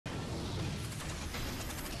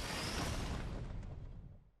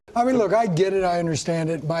I mean, look, I get it. I understand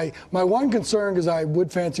it. My one concern, because I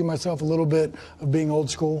would fancy myself a little bit of being old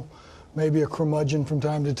school, maybe a curmudgeon from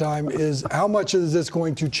time to time, is how much is this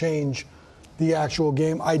going to change the actual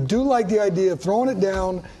game? I do like the idea of throwing it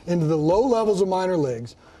down into the low levels of minor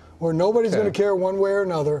leagues, where nobody's going to care one way or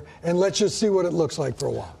another, and let's just see what it looks like for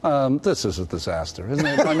a while. This is a disaster, isn't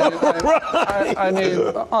it? I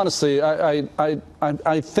mean, honestly,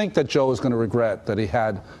 I think that Joe is going to regret that he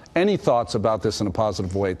had any thoughts about this in a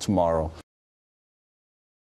positive way tomorrow.